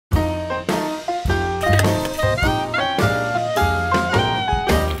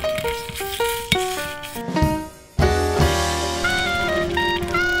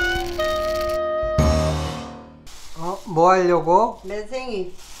뭐 하려고?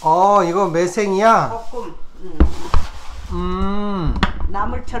 매생이. 이거 매생이야? 볶음.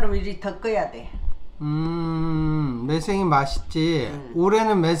 나물처럼 이리 덮어야 돼. 매생이 맛있지.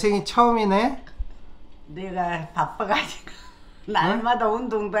 올해는 매생이 처음이네? 내가 바빠가지고 날마다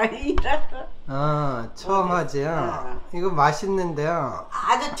운동 다니라고. 처음 하지. 이거 맛있는데요.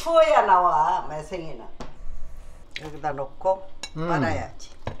 아주 추워야 나와 매생이는. 여기다 놓고 빨아야지.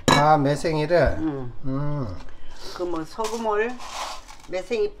 매생이를. 그 뭐 소금을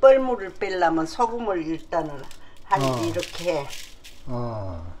매생이 뻘물을 빼려면 소금을 일단은 한 이렇게 해.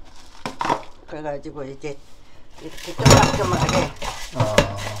 그래가지고 이제 이렇게 쪼물쪼물하게.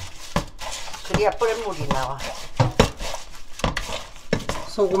 그래야 뻘물이 나와.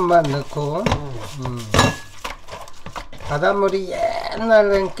 소금만 넣고. 바닷물이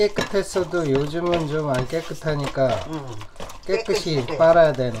옛날엔 깨끗했어도 요즘은 좀 안 깨끗하니까 깨끗이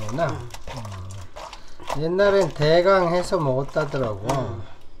빨아야 되는구나. 옛날엔 대강 해서 먹었다더라고.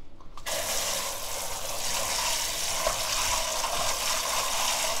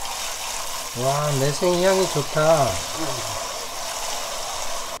 와, 매생이 향이 좋다.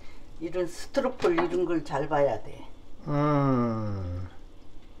 이런 스트로폴 이런 걸 잘 봐야 돼.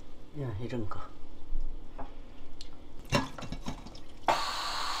 야, 이런 거.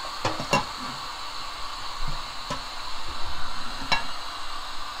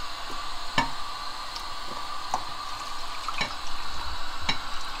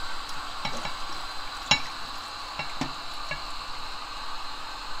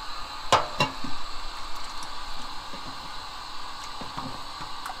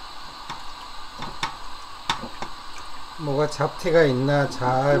 뭐가 잡티가 있나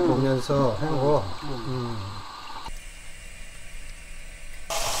잘 보면서 헹궈.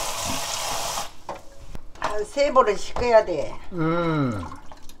 한 3번은 씻어야 돼.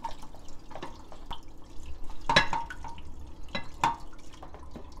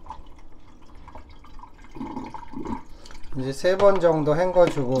 이제 3번 정도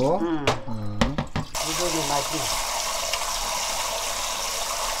헹궈주고. 이거는 마지막.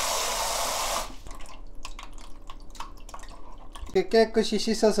 깨끗이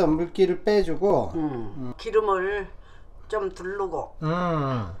씻어서 물기를 빼주고. 기름을 좀 두르고.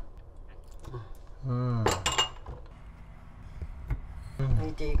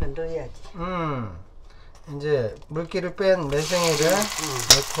 이제 이건 넣어야지. 이제 물기를 뺀 매생이를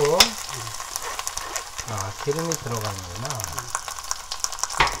넣고. 기름이 들어가는구나.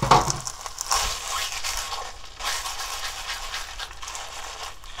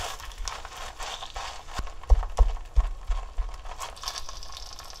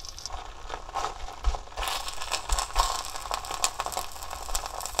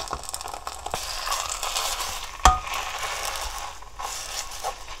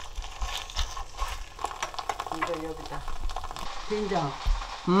 이거 여기다 된장.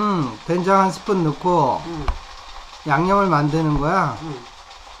 된장 1스푼 넣고 양념을 만드는 거야.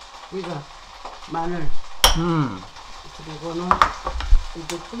 이거 마늘. 그리고는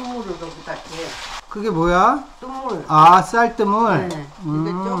이제 뜨물을 여기다 해. 그게 뭐야? 뜨물. 쌀뜨물. 네.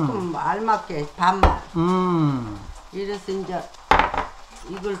 이게 조금 알맞게 반만. 이래서 이제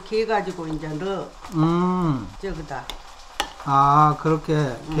이걸 개가지고 이제 넣어. 저기다.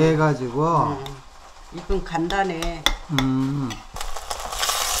 그렇게 개가지고. 이건 간단해.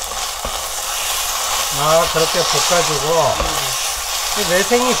 그렇게 볶아주고.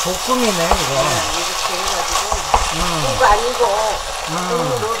 매생이 볶음이네, 이거. 이렇게 해가지고. 국 아니고, 뜨물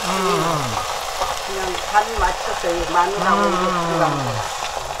없이. 그냥 간 맞춰서 마늘하고 이거 들어간 거야.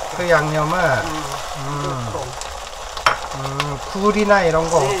 그 양념을, 굴이나 이런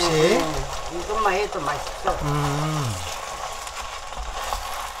거 없이. 이것만 해도 맛있어.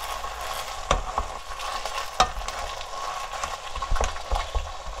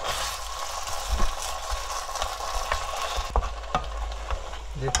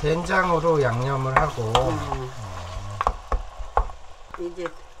 이제 된장으로 양념을 하고. 이제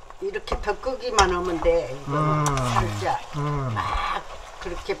이렇게 덮기만 하면 돼. 이거는 살짝 막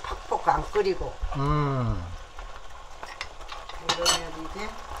그렇게 팍팍 안 끓이고. 그러면 이제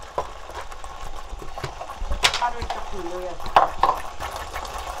파를 조금 넣어야 돼.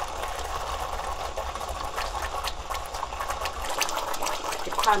 이렇게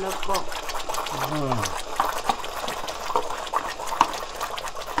파 넣고.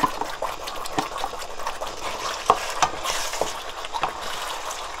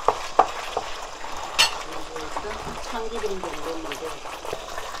 참기름 좀 넣으면 돼.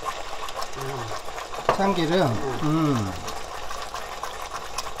 참기름.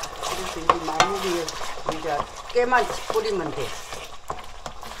 그래서 이제 마무리 이제 깨만 뿌리면 돼.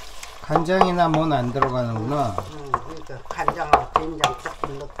 간장이나 뭔 안 들어가는구나. 그러니까 그 간장하고 된장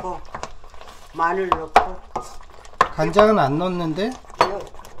조금 넣고 마늘 넣고. 간장은 안 넣는데?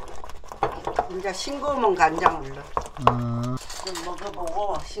 이제 싱거우면 간장을 넣어. 좀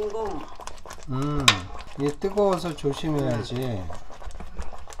먹어보고 싱거우면. 이게 뜨거워서 조심해야지.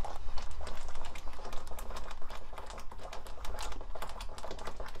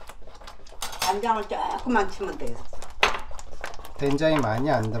 간장을 조금만 치면 돼. 된장이 많이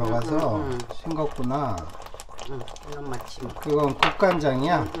안 들어가서 싱겁구나. 이놈만 치면. 그건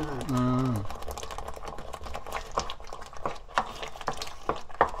국간장이야?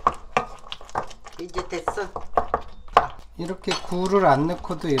 이제 됐어. 이렇게 굴을 안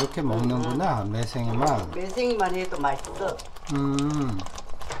넣고도 이렇게 먹는구나. 매생이만. 매생이만 해도 맛있어.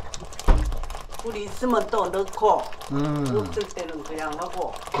 굴이 있으면 또 넣고 없을 때는 그냥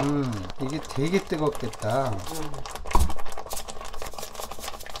하고. 이게 되게 뜨겁겠다.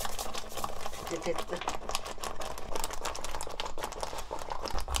 이제 됐어.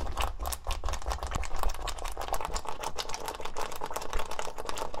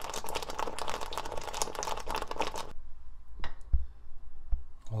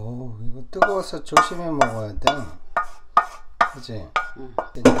 오, 이거 뜨거워서 조심해 먹어야 돼. 그치?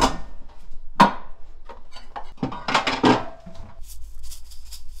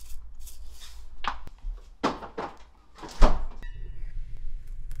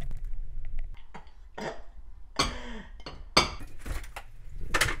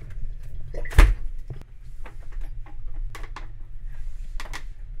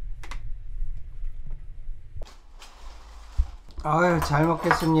 아유, 잘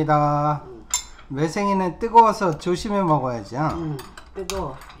먹겠습니다. 매생이는 뜨거워서 조심해 먹어야지.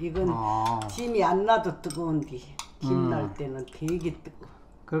 뜨거워. 이건 김이 안 나도 뜨거운데 김 날 때는 되게 뜨거워.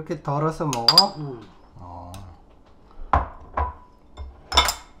 그렇게 덜어서 먹어?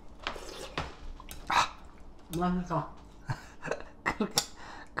 맛있어. 그렇게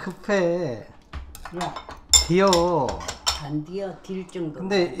급해. 야, 귀여워. 안 뒤어 딜 정도.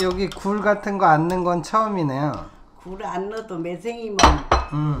 근데 여기 굴 같은 거 안 넣은 건 처음이네요. 굴 안 넣어도 매생이만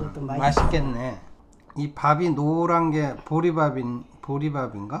그것도 맛있겠네. 이 밥이 노란 게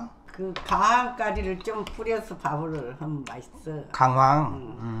보리밥인가? 그 강황가리를 좀 뿌려서 밥을 하면 맛있어.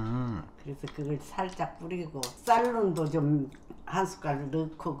 강황. 그래서 그걸 살짝 뿌리고 쌀론도 좀 한 숟갈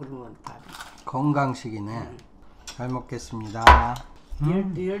넣고 그러면 밥이 건강식이네. 잘 먹겠습니다.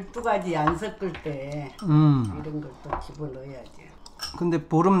 12가지 안 섞을 때 이런 걸 또 집어넣어야지. 근데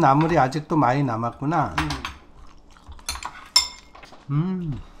보름 나물이 아직도 많이 남았구나.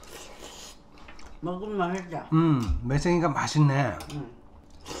 먹으면 하자. 매생이가 맛있네.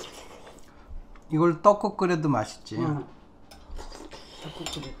 이걸 떡국 끓여도 맛있지. 떡국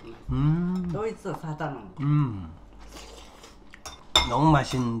끓여도 또 있어 사다 놓은 거. 너무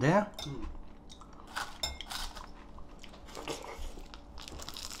맛있는데?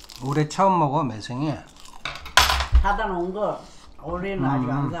 올해 처음 먹어 매생이. 사다 놓은 거 올해는 아직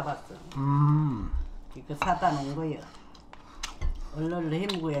안 사봤어. 이거 사다 놓은 거야. 얼른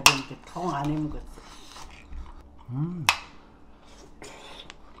해먹어야 되는데 통 안 해먹었어.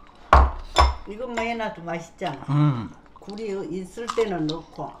 이것만 해놔도 맛있잖아. 굴이 있을 때는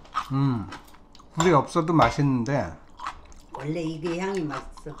넣고. 굴이 없어도 맛있는데. 원래 이게 향이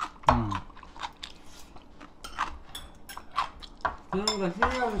맛있어. 그런 거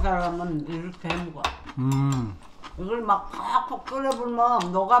싫어하는 사람은 이렇게 해먹어. 이걸 막 팍팍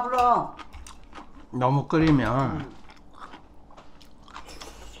끓여불면 녹아불어. 너무 끓이면.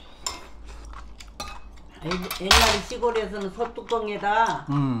 옛날에 시골에서는 소뚜껑에다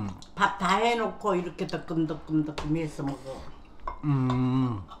밥 다 해놓고 이렇게 덕금덕금 해서 먹어.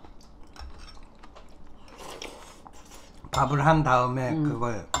 밥을 한 다음에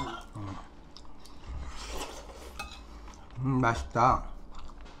그걸. 맛있다.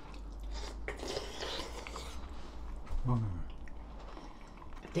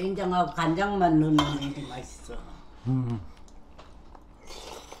 된장하고 간장만 넣는 게 맛있어.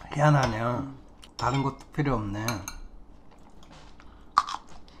 희한하네요. 다른 것도 필요 없네.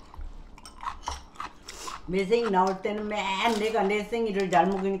 매생이 나올 때는 맨 내가 매생이를 잘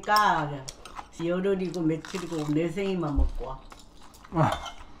먹으니까 열흘이고 며칠이고 매생이만 먹고 와.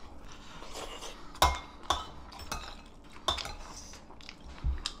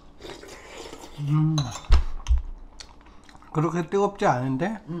 그렇게 뜨겁지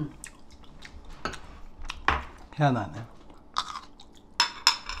않은데? 희한하네.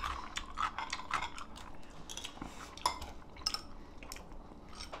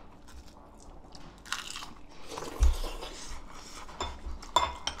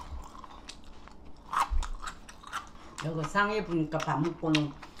 여기 상해 보니까 밥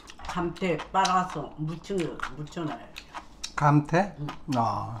먹고는 감태 빨아서 묻혀놔요. 감태?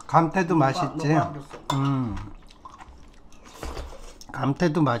 감태도 맛있지.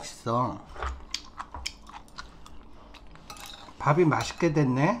 감태도 맛있어. 밥이 맛있게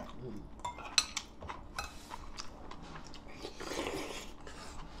됐네.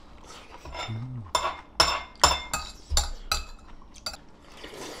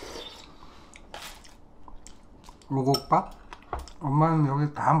 오곡밥? 엄마는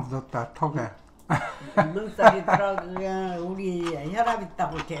여기 다 묻었다, 턱에. 눈살이 들어가 우리 혈압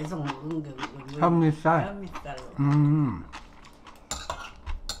있다고 계속 먹은 거. 현미쌀? 현미쌀로.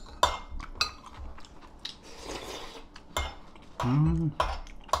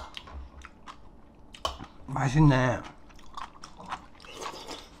 맛있네.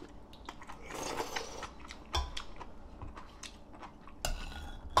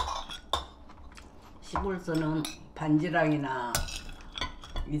 시골서는 반지랑이나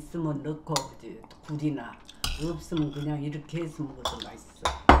있으면 넣고 굴이나 없으면 그냥 이렇게 해서 먹어도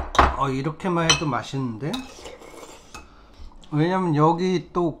맛있어. 이렇게만 해도 맛있는데? 왜냐면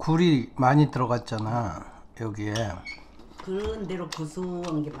여기 또 굴이 많이 들어갔잖아, 여기에. 그런 대로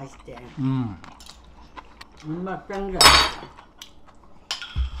구수한 게 맛있대. 엄마 뺑겨.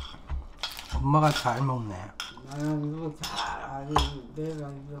 엄마가 잘 먹네. 이거 잘 내가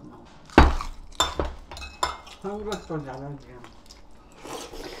이거 뭐 한 것도 잘하지.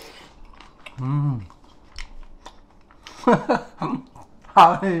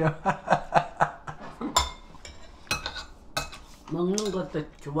 아니요. 먹는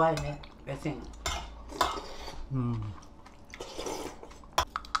것도 좋아해, 매생.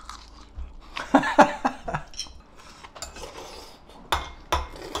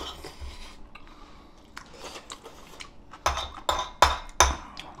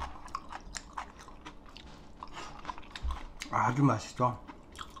 아주 맛있어.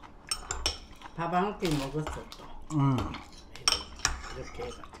 밥 한 끼 먹었어 또. 이렇게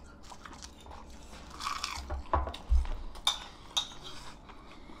해가지고.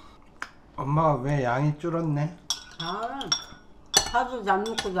 엄마가 왜 양이 줄었네? 하도 잘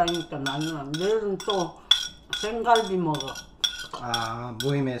먹고 다니니까 나는 내일은 또 생갈비 먹어.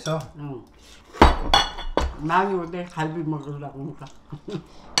 모임에서? 응. 많이 오대 갈비 먹으려고 하니까.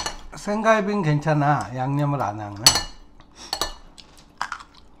 생갈비는 괜찮아, 양념을 안 하면.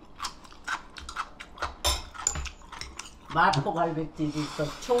 마포갈비집이 있어.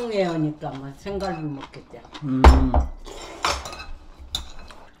 총회하니까 뭐 생갈비 먹겠지.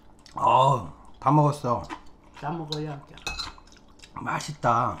 다 먹었어. 다 먹어야죠.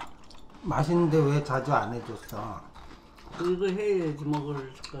 맛있다. 맛있는데 왜 자주 안 해줬어? 이거 해야지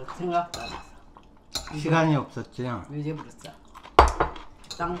먹을 거 생각도 안 했어. 시간이 없었지. 잊어버렸어.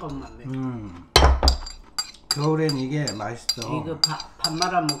 딴 것만 해. 겨울엔 이게 맛있어. 이거 밥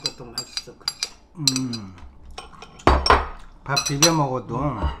말아 먹어도 맛있어. 그렇게. 밥 비벼 먹어도.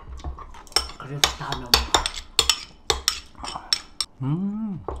 그래서 다 넣어.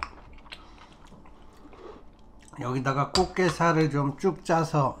 여기다가 꽃게살을 좀 쭉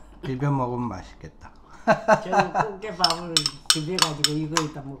짜서 비벼 먹으면 맛있겠다. 저는 꽃게밥을 비벼가지고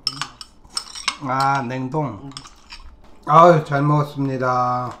이거에다 먹으면 맛있어. 냉동. 아유, 잘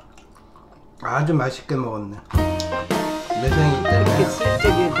먹었습니다. 아주 맛있게 먹었네. 매생이 때문에. 이렇게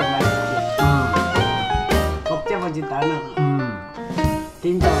슬쩍해도 맛있지. 복잡하지도 않아.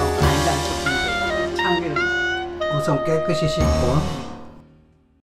 된장하고 간장 조금 참기름. 우선 깨끗이 씻고